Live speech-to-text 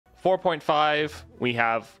4.5, we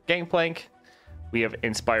have Gangplank. We have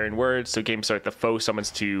Inspiring Words, so game start the foe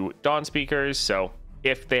summons 2 Dawn Speakers, so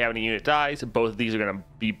if they have any unit dies, both of these are going to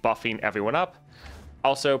be buffing everyone up.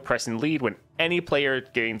 Also, press and lead when any player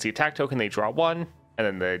gains the attack token, they draw 1, and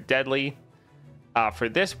then the Deadly. For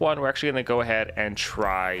this one, we're actually going to go ahead and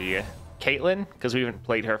try Caitlyn, because we haven't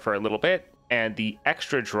played her for a little bit, and the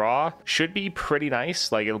extra draw should be pretty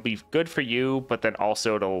nice. Like, it'll be good for you, but then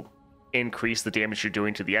also it'll increase the damage you're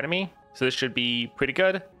doing to the enemy, so this should be pretty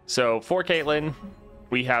good. So for Caitlyn,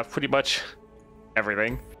 we have pretty much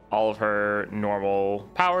everything, all of her normal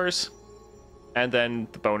powers, and then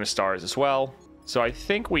the bonus stars as well. So I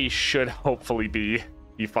think we should hopefully be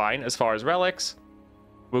fine as far as relics.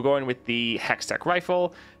 We're going with the Hex Tech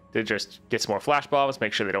Rifle to just get some more flash bombs,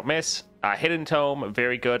 make sure they don't miss. Hidden Tome,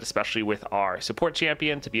 very good, especially with our support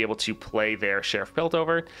champion to be able to play their Sheriff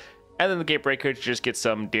Piltover. And then the Gatebreaker to just get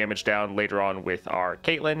some damage down later on with our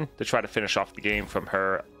Caitlyn to try to finish off the game from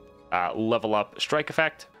her level up strike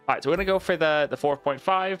effect. All right, so we're gonna go for the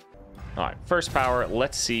 4.5. All right, first power,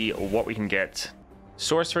 let's see what we can get.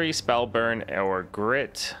 Sorcery, Spellburn, or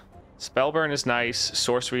Grit. Spellburn is nice,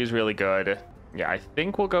 Sorcery is really good. Yeah, I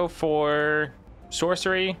think we'll go for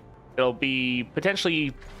Sorcery. It'll be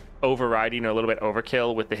potentially overriding or a little bit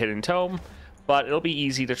overkill with the Hidden Tome, but it'll be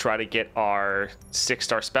easy to try to get our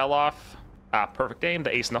 6-star spell off. Perfect Aim,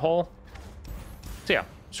 the ace in the hole. So yeah,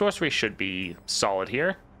 Sorcery should be solid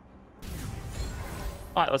here.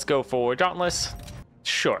 All right, let's go for Dauntless.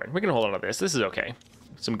 Sure, we can hold on to this. This is okay.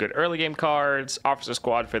 Some good early game cards. Officer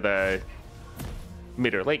Squad for the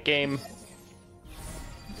mid or late game.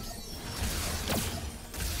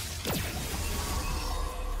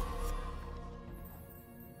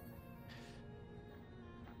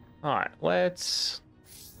 All right, let's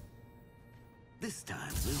this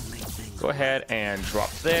time we'll make things go ahead and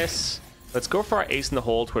drop this. Let's go for our ace in the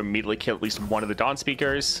hole to immediately kill at least one of the Dawn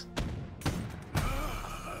Speakers.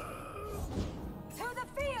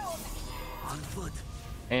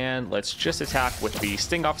 And let's just attack with the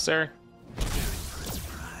Sting Officer.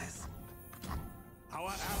 Our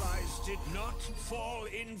allies did not fall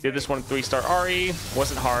in Did this one 3-star Ari.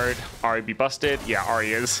 Wasn't hard. Ari be busted. Yeah,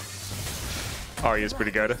 Ari is. Ari is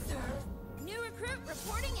pretty good. New recruit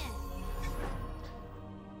reporting in.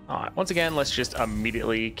 Alright, once again, let's just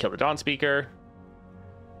immediately kill the Dawn Speaker.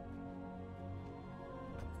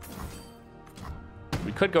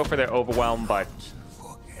 We could go for their Overwhelm, but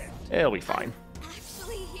it'll be fine.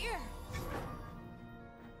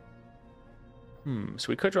 So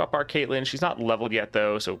we could drop our Caitlyn. She's not leveled yet,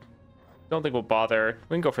 though, so don't think we'll bother.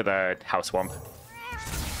 We can go for the House Swamp.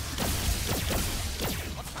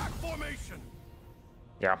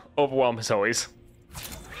 Yeah, Overwhelm is always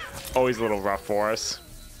a little rough for us.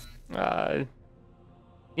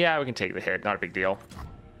 Yeah, we can take the hit. Not a big deal.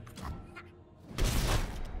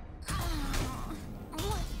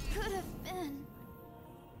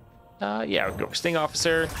 Yeah, we can go for Sting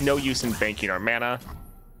Officer. No use in banking our mana.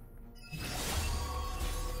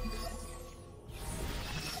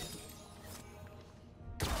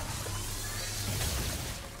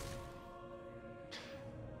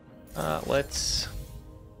 Let's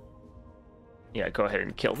go ahead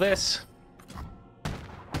and kill this.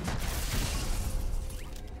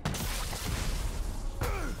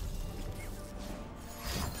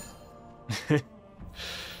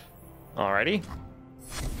 Alrighty.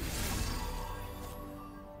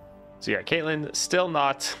 So yeah, Caitlyn still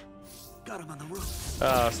not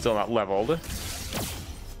leveled.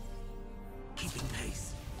 keeping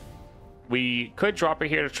pace. We could drop her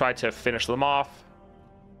here to try to finish them off.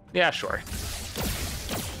 Yeah, sure.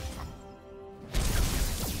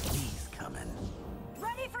 He's coming.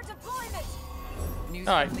 Ready for deployment.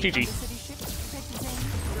 All right, GG.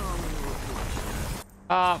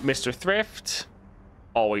 Mr. Thrift,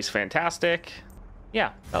 always fantastic.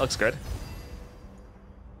 Yeah, that looks good.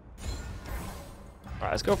 All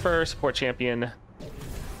right, let's go for support champion.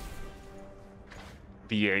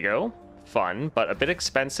 Viego, fun, but a bit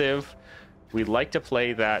expensive. We'd like to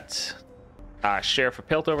play that Sheriff of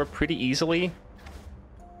Piltover pretty easily.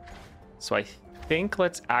 So I think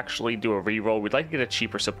let's actually do a reroll. We'd like to get a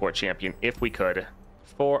cheaper support champion if we could.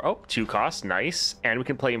 For 2 cost, nice, and we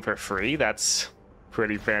can play him for free. That's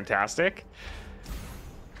pretty fantastic.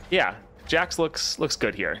 Yeah, Jax looks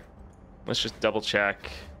good here. Let's just double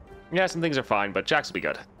check. Yeah, some things are fine, but Jax will be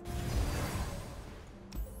good.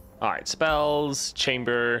 All right, spells,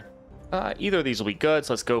 chamber. Either of these will be good,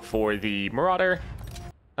 so let's go for the Marauder.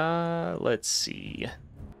 Let's see.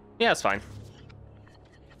 Yeah, it's fine.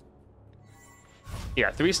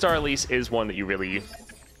 Yeah, 3-star Elise is one that you really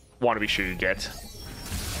want to be sure you get.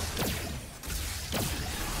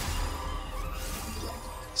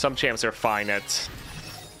 Some champs are fine at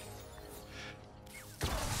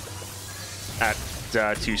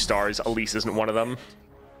 2 stars. Elise isn't one of them.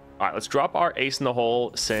 All right, let's drop our ace in the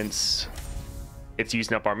hole since it's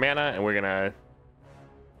using up our mana, and we're gonna,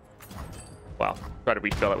 well, try to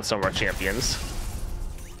refill it with some of our champions.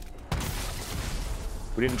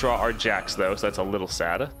 We didn't draw our jacks though, so that's a little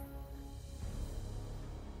sad. I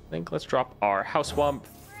think let's drop our house swamp.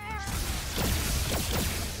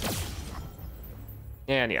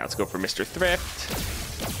 And yeah, let's go for Mr. Thrift.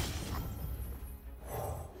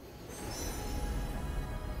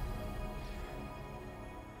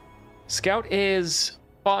 Scout is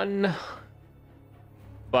fun,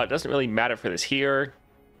 but it doesn't really matter for this here.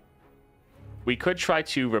 We could try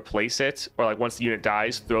to replace it, or like once the unit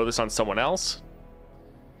dies, throw this on someone else.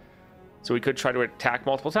 So we could try to attack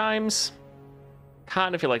multiple times.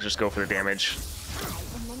 Kind of feel like just go for the damage.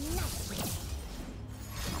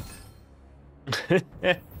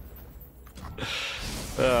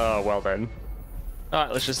 Oh, well then. All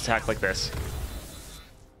right, let's just attack like this.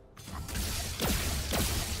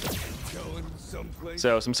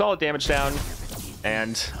 So some solid damage down,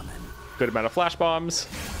 and good amount of flash bombs.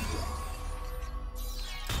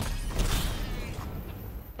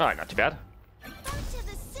 All right, not too bad.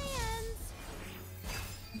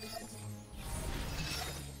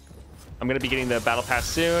 I'm gonna be getting the battle pass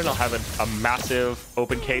soon. I'll have a massive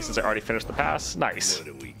open case since I already finished the pass. Nice. What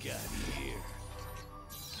do we got here?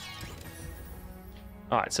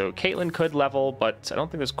 All right, so Caitlyn could level, but I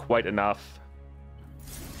don't think there's quite enough.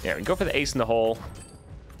 Yeah, we can go for the ace in the hole.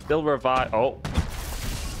 They'll revive. Oh.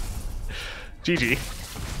 GG.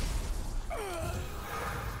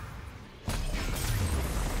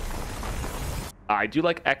 I do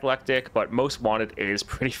like Eclectic, but Most Wanted is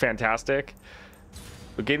pretty fantastic.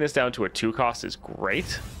 But getting this down to a 2 cost is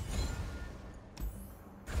great.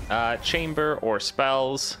 Chamber or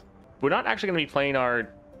spells. We're not actually going to be playing our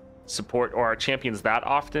support or our champions that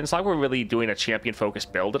often. It's not like we're really doing a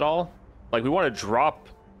champion-focused build at all. Like, we want to drop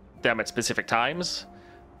them at specific times,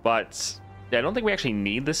 but yeah, I don't think we actually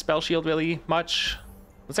need this spell shield really much.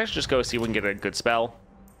 Let's actually just go see if we can get a good spell.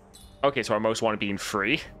 Okay, so our Most Wanted being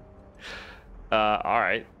free.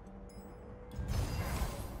 Alright.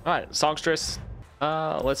 Alright, Songstress.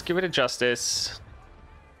 Let's give it a Justice.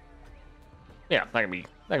 Yeah, that can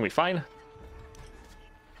be fine.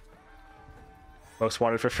 Most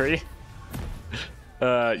Wanted for free.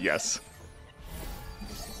 Yes.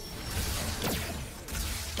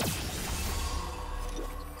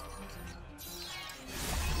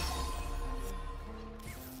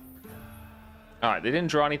 Alright, they didn't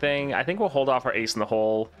draw anything. I think we'll hold off our ace in the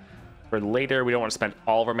hole for later. We don't want to spend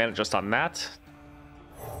all of our mana just on that.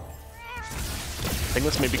 I think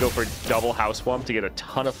let's maybe go for double house swamp to get a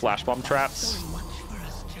ton of flash bomb traps.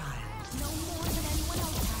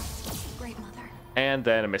 And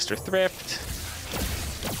then a Mr. Thrift.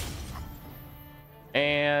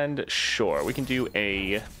 And sure, we can do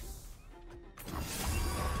a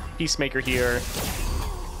Peacemaker here.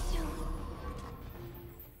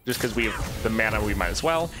 Just because we have the mana, we might as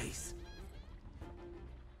well.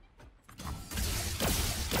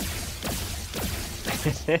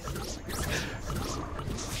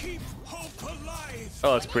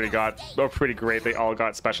 Oh, that's pretty great. They all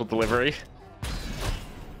got special delivery.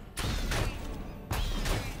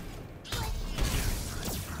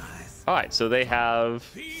 All right, so they have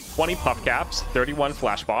 20 puff caps, 31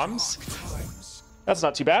 flash bombs. That's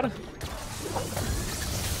not too bad.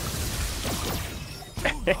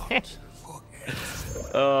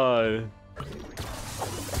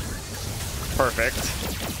 Perfect.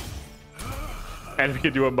 And we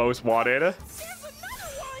can do a Most Wanted.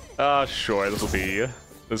 Sure, this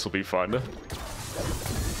will be fun.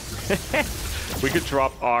 We could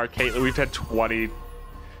drop our Caitlyn. We've had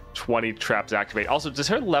 20 traps activate. Also, does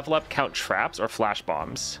her level up count traps or flash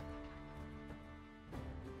bombs?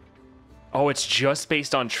 Oh, it's just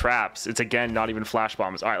based on traps. It's again not even flash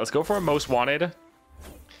bombs. All right, let's go for a Most Wanted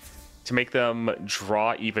to make them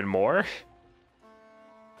draw even more.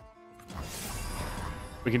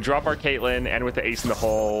 We can drop our Caitlyn, and with the ace in the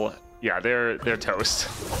hole, yeah, they're toast.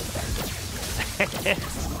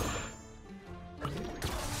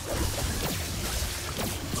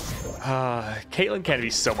 Caitlyn can be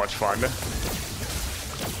so much fun.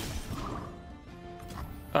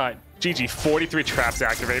 All right, GG, 43 traps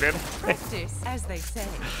activated. Practice, as they say,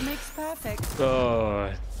 makes perfect.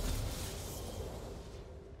 Oh.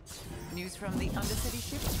 News from the Undercity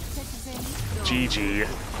ship. GG.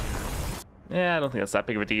 Yeah, I don't think that's that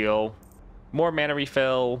big of a deal. More mana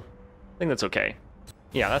refill. I think that's okay.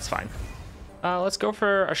 Yeah, that's fine. Let's go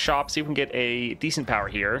for a shop, see if we can get a decent power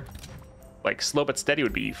here. Like, slow but steady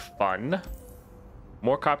would be fun.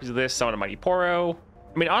 More copies of this, Summon a Mighty Poro.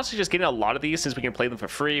 I mean, honestly, just getting a lot of these since we can play them for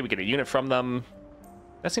free. We get a unit from them.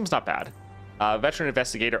 That seems not bad. Veteran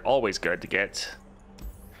Investigator, always good to get.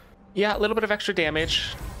 Yeah, a little bit of extra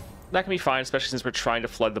damage. That can be fine, especially since we're trying to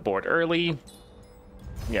flood the board early.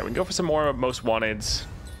 Yeah, we can go for some more Most Wanteds.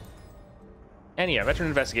 And yeah, Veteran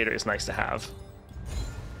Investigator is nice to have.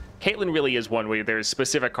 Caitlyn really is one where there's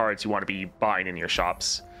specific cards you want to be buying in your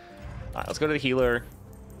shops. Let's go to the healer.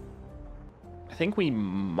 I think we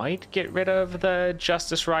might get rid of the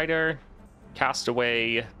Justice Rider.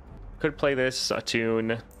 Castaway. Could play this,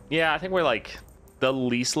 Attune. Yeah, I think we're like the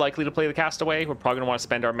least likely to play the Castaway. We're probably going to want to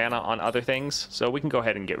spend our mana on other things. So we can go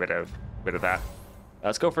ahead and get rid of that.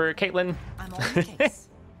 Let's go for Caitlyn. I'm on the case.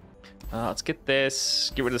 Let's get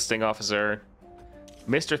this. Get rid of the Sting Officer.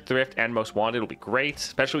 Mr. Thrift and Most Wanted will be great.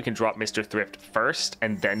 Especially we can drop Mr. Thrift first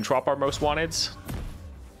and then drop our Most Wanteds.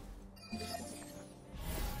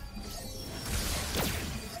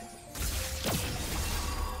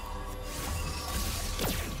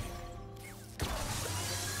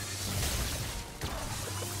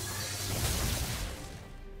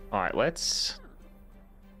 All right, let's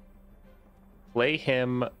play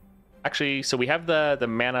him. Actually, so we have the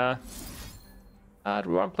mana. Do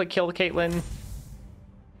we want to play Kill the Caitlyn?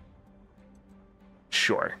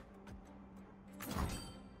 Sure.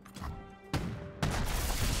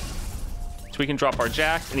 So we can drop our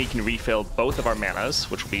Jax, and he can refill both of our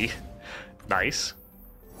manas, which will be nice.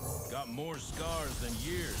 Got more scars than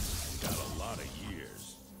years. Got a lot of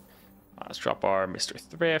years. Let's drop our Mr.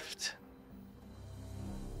 Thrift.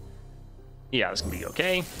 Yeah, this can be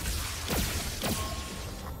okay.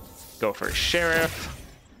 Go for Sheriff.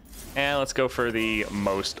 And let's go for the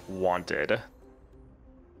Most Wanted.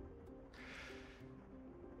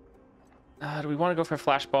 Do we want to go for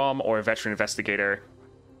Flash Bomb or a Veteran Investigator?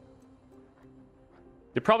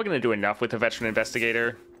 They're probably going to do enough with the Veteran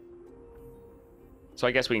Investigator. So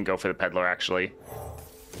I guess we can go for the Peddler, actually.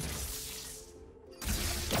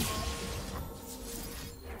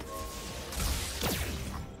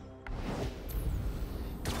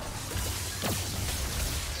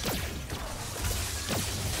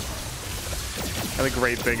 And the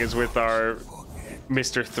great thing is with our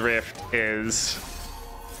Mr. Thrift is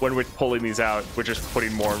when we're pulling these out, we're just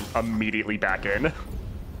putting more immediately back in.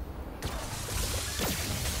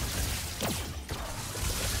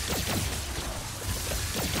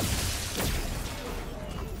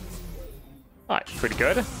 All right, pretty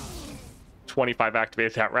good. 25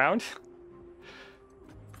 activated that round.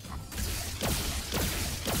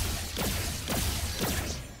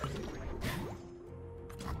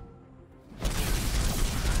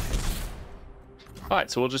 All right,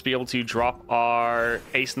 so we'll just be able to drop our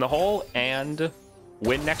ace in the hole and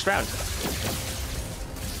win next round.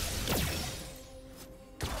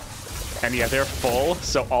 And yeah, they're full,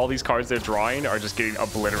 so all these cards they're drawing are just getting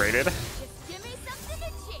obliterated. Just give me something to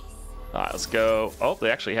chase. All right, let's go. Oh, they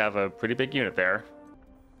actually have a pretty big unit there.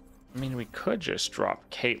 I mean, we could just drop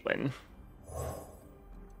Caitlyn.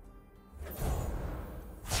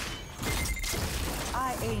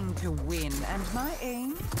 I aim to win, and my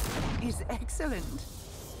aim is excellent.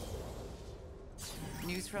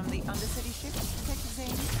 News from the Undercity ship, Detective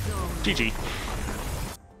Zane. GG.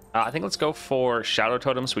 I think let's go for Shadow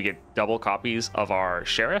Totem so we get double copies of our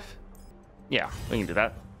Sheriff. Yeah, we can do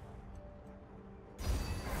that.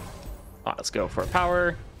 All right, let's go for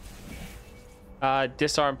power.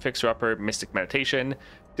 Disarm, Fixer Upper, Mystic Meditation.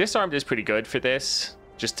 Disarmed is pretty good for this,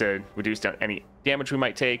 just to reduce down any damage we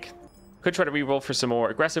might take. Could try to reroll for some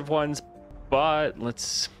more aggressive ones, but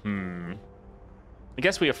let's... I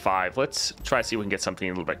guess we have 5. Let's try to see if we can get something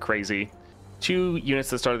a little bit crazy. 2 units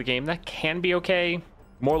at the start of the game. That can be okay.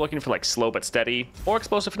 More looking for like slow but steady or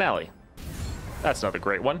explosive finale. That's another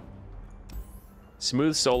great one.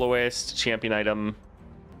 Smooth Soloist, champion item.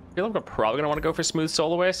 I feel like we're probably going to want to go for Smooth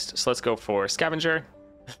Soloist. So let's go for Scavenger.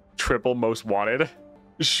 Triple Most Wanted.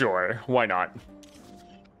 Sure, why not?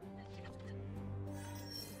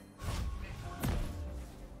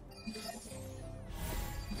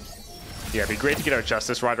 Yeah, it'd be great to get our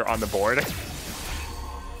Justice Rider on the board.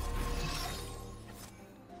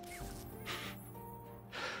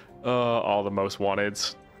 All the Most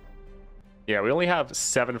Wanteds. Yeah, we only have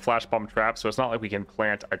 7 Flash Bomb traps, so it's not like we can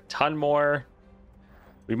plant a ton more.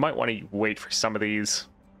 We might want to wait for some of these.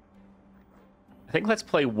 I think let's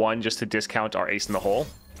play 1 just to discount our ace in the hole.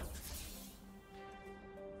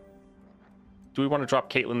 Do we want to drop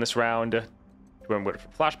Caitlyn this round? Do we want to wait for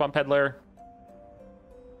Flash Bomb Peddler?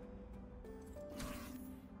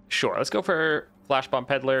 Sure, let's go for Flash Bomb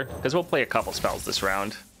Peddler, because we'll play a couple spells this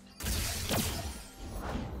round.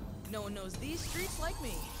 No one knows these streets like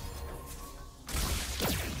me.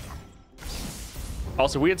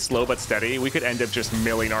 Also, we had slow but steady. We could end up just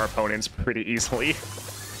milling our opponents pretty easily.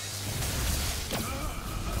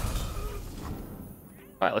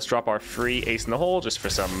 All right, let's drop our free ace in the hole just for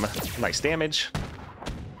some nice damage.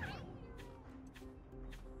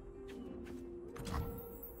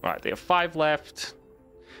 All right, they have 5 left.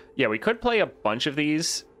 Yeah, we could play a bunch of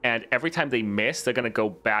these, and every time they miss, they're gonna go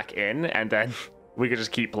back in, and then we could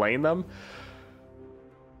just keep playing them.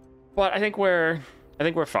 But I think we're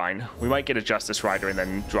fine. We might get a Justice Rider and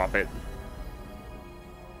then drop it.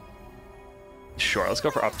 Sure, let's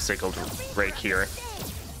go for Upcycled Rake here.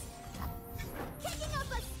 Kicking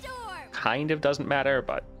up a storm. Kind of doesn't matter,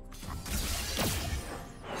 but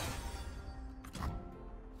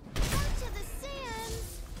Out to the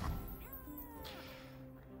sands.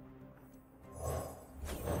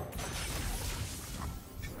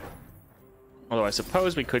 although I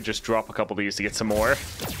suppose we could just drop a couple of these to get some more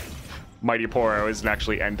Mighty Pour Arrows and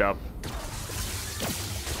actually end up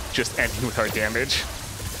just ending with our damage.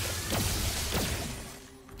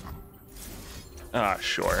 Ah,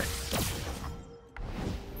 sure.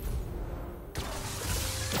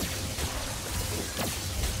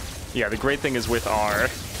 Yeah, the great thing is with our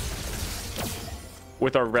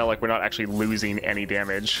relic, we're not actually losing any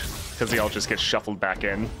damage because they all just get shuffled back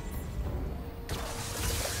in.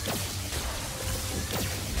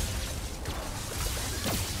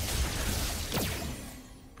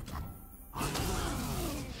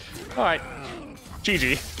 All right,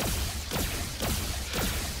 GG.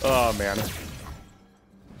 Oh man.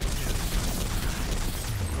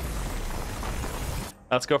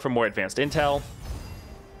 Let's go for more advanced intel.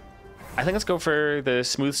 I think let's go for the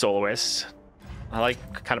Smooth Soloist. I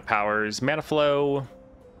like kind of powers. Mana Flow,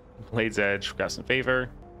 Blade's Edge, got some favor.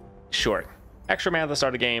 Sure. Extra mana at the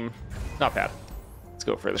start of the game. Not bad. Let's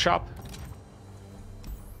go for the shop.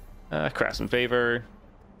 Craftsman Favor.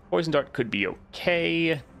 Poison Dart could be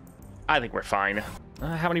okay. I think we're fine.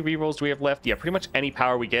 How many rerolls do we have left? Yeah, pretty much any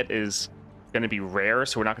power we get is going to be rare,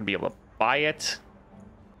 so we're not going to be able to buy it.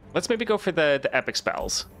 Let's maybe go for the epic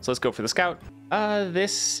spells. So let's go for the Scout.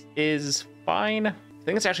 This is fine. I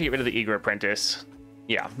think let's actually get rid of the Eager Apprentice.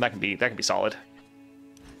 Yeah, that can be solid.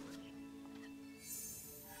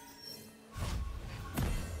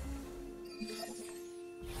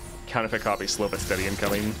 Counterfeit copy, slow but steady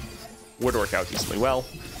incoming. Would work out decently well.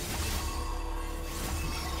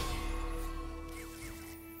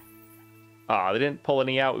 They didn't pull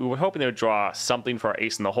any out. We were hoping they would draw something for our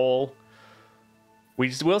ace in the hole.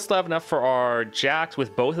 We will still have enough for our jacks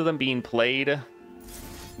with both of them being played.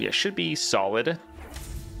 Yeah, should be solid.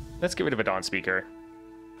 Let's get rid of a Dawn Speaker.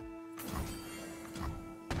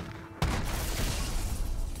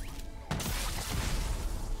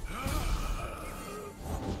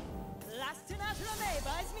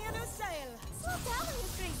 buys me a new sail. Slow down, you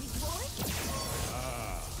crazy boy.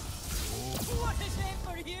 What a shame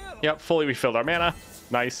for you. Yep, fully refilled our mana.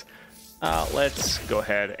 Nice. Let's go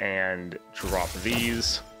ahead and drop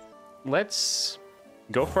these. Let's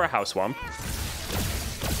go for a House Swamp.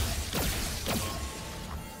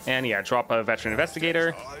 And yeah, drop a Veteran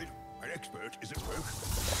Investigator. An expert is at work.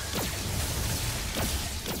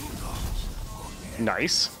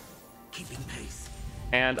 Nice. Keeping pace.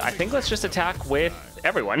 And I think let's just attack with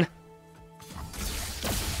everyone. Are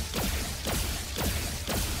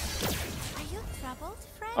you troubled,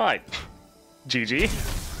 friend? All right. GG.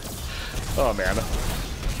 Oh, man.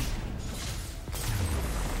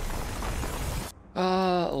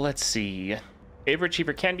 Let's see.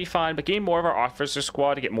 Overachiever can be fine, but getting more of our officer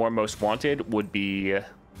squad to get more most wanted would be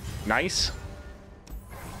nice.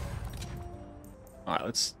 All right,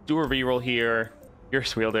 let's do a reroll here.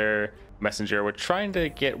 Fierce Wielder, Messenger. We're trying to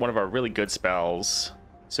get one of our really good spells.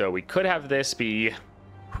 So we could have this be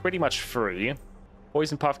pretty much free.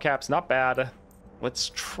 Poison Puff Caps, not bad.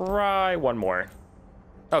 Let's try one more.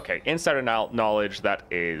 Okay, Insider Knowledge, that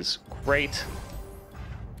is great.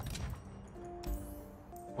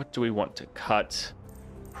 What do we want to cut?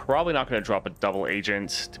 Probably not going to drop a double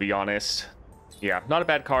agent, to be honest. Yeah, not a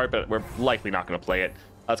bad card, but we're likely not going to play it.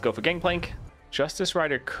 Let's go for Gangplank. Justice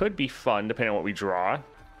Rider could be fun, depending on what we draw.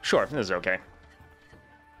 Sure, this is okay.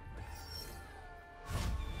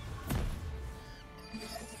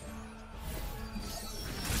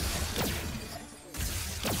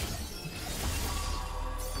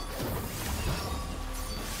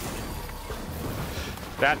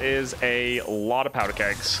 That is a lot of powder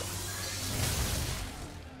kegs.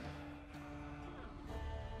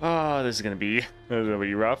 Oh, this is gonna be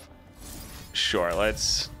rough. Sure,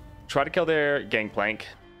 let's try to kill their Gangplank.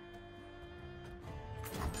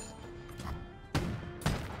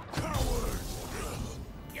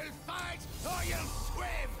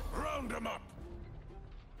 Round 'em up.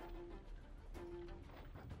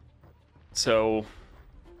 So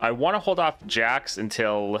I want to hold off Jax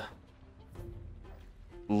until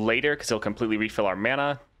later because he'll completely refill our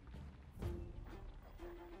mana.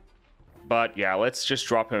 But yeah, let's just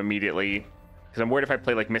drop him immediately because I'm worried if I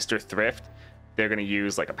play like Mr. Thrift, they're going to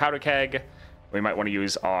use like a powder keg. We might want to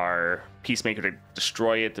use our Peacemaker to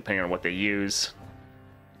destroy it depending on what they use.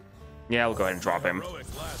 Yeah, we'll go ahead and drop him.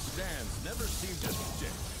 Heroic last stands never seem to stick.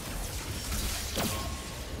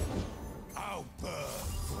 I'll burn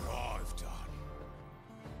for all I've done.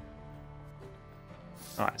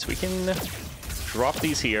 Alright, so we can drop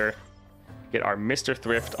these here. Get our Mr.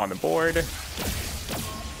 Thrift on the board.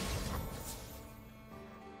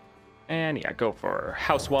 And yeah, go for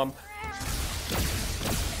House Wump.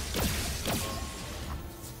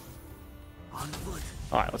 On foot.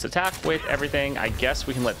 Alright, let's attack with everything. I guess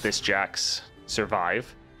we can let this Jax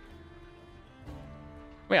survive.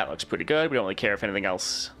 Yeah, it looks pretty good. We don't really care if anything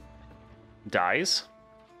else dies.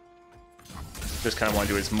 Just kind of want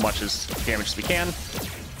to do as much as damage as we can.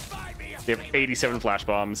 They have 87 flash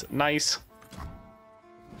bombs. Nice.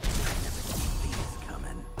 These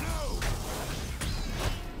coming.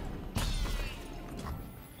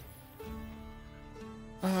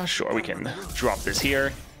 Sure, we can drop this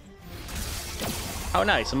here. Oh,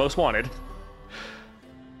 nice. A most wanted.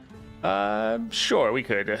 Sure, we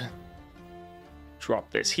could drop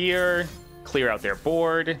this here. Clear out their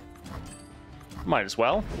board. Might as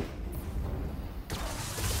well.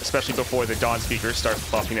 Especially before the Dawn Speaker starts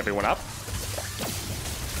buffing everyone up.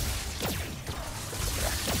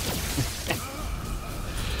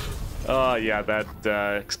 Oh, yeah,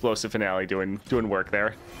 that explosive finale doing work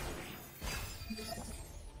there.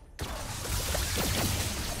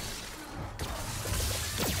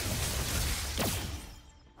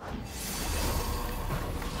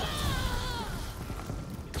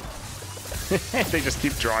 They just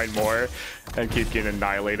keep drawing more and keep getting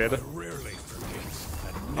annihilated. Rarely forgets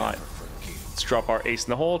and Alright, let's drop our ace in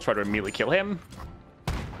the hole, try to immediately kill him.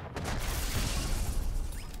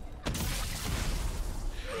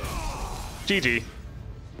 GG.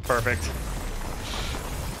 Perfect.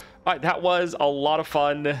 Alright, that was a lot of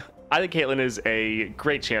fun. I think Caitlyn is a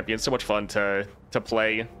great champion, so much fun to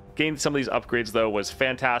play. Getting some of these upgrades, though, was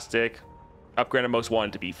fantastic. Upgrade on most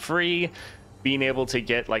wanted to be free. Being able to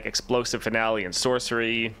get like explosive finale and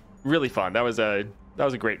sorcery, really fun. That was a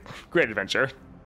great adventure.